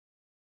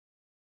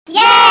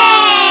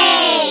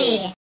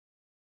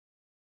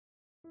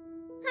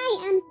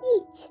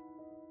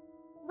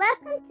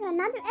to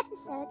another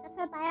episode of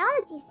our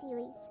biology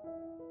series.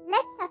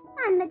 Let's have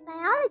fun with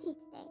biology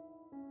today.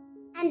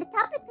 And the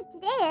topic for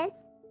today is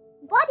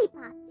body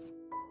parts,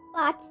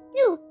 part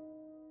 2.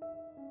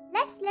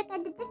 Let's look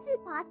at the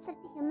different parts of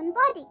the human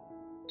body.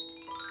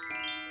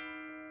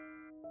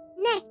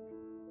 Neck.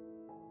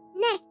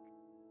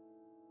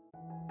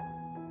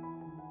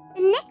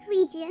 The neck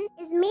region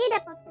is made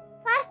up of the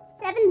first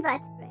 7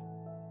 vertebrae.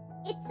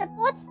 It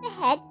supports the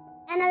head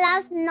and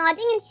allows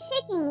nodding and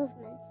shaking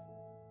movements.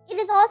 It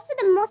is also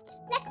the most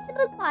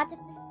flexible part of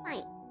the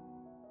spine.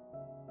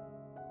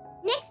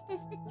 Next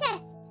is the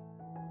chest.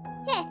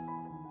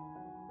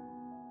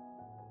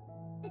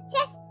 The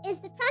chest is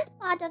the front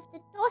part of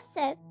the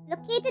torso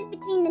located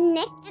between the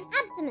neck and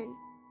abdomen.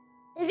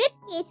 The rib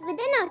cage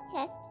within our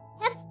chest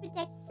helps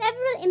protect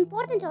several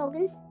important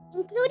organs,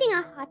 including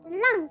our heart and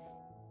lungs.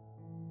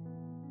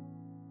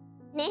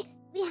 Next,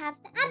 we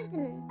have the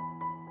abdomen.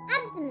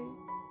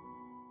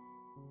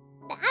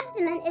 The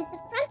abdomen is the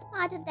front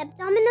part of the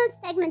abdominal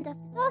segment of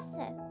the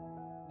torso.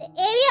 The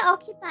area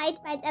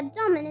occupied by the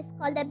abdomen is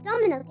called the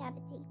abdominal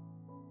cavity.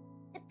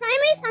 The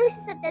primary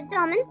functions of the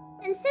abdomen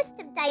consist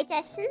of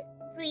digestion,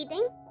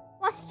 breathing,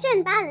 posture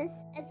and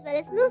balance, as well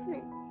as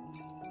movement.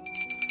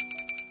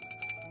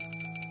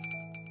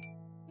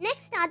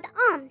 Next are the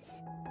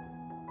arms.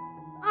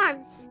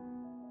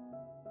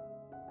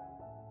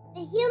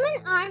 The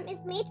human arm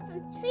is made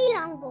from 3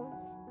 long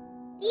bones.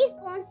 These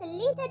bones are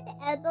linked at the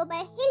elbow by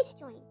a hinge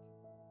joint.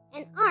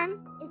 An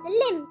arm is a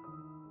limb.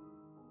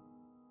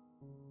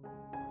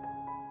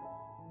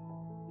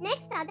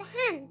 Next are the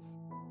hands.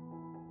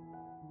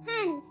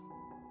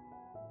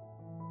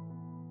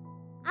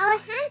 Our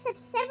hands have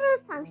several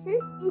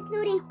functions,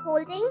 including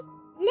holding,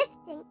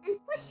 lifting, and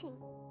pushing.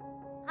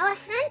 Our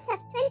hands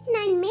have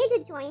 29 major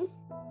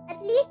joints,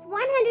 at least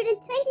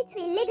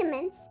 123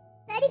 ligaments,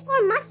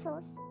 34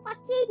 muscles,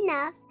 48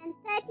 nerves, and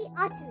 30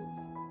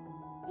 arteries.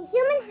 The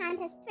human hand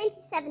has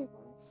 27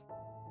 bones.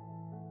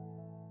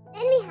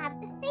 Then we have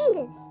the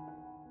fingers.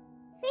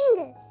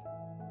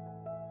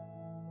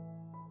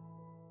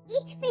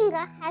 Each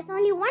finger has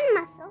only one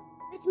muscle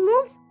which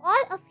moves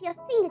all of your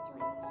finger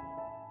joints.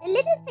 The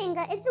little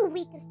finger is the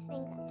weakest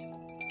finger.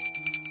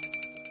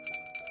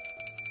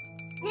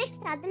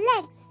 Next are the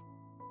legs.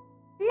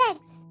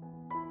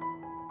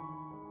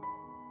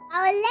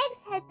 Our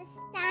legs help us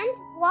stand,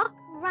 walk,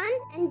 run,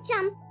 and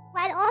jump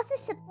while also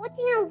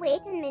supporting our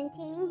weight and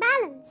maintaining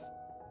balance.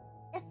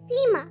 The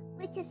femur,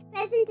 which is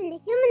present in the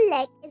human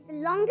leg, is the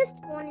longest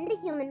bone in the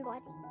human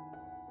body.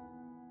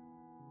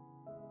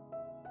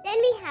 Then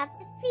we have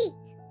the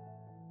feet.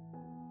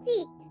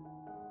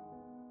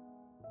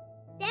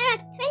 There are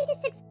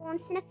 26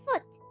 bones in a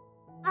foot.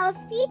 Our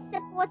feet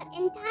support our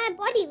entire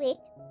body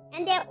weight,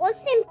 and they are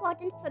also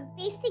important for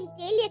basic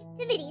daily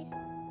activities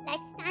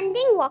like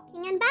standing,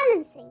 walking, and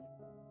balancing.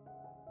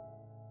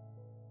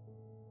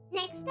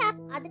 Next up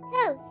are the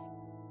toes.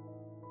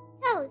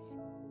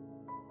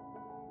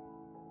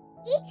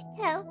 Each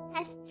toe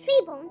has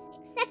 3 bones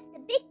except the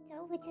big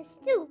toe, which has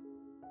 2.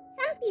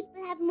 Some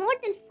people have more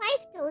than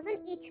 5 toes on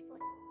each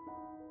foot.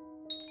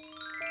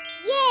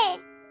 Yay!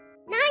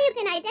 Now you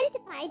can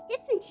identify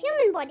different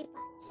human body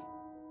parts.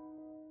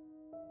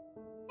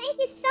 Thank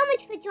you so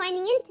much for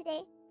joining in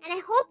today, and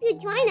I hope you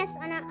join us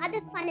on our other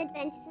fun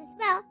adventures as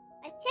well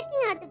by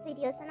checking out the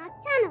videos on our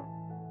channel.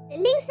 The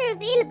links are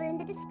available in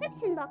the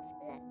description box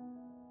below.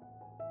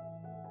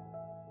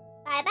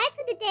 Bye-bye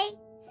for the day.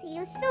 See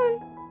you soon.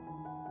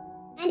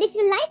 And if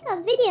you like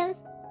our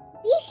videos,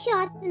 be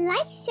sure to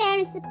like, share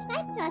and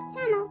subscribe to our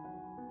channel,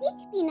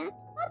 Peach Peanut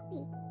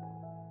Poppy.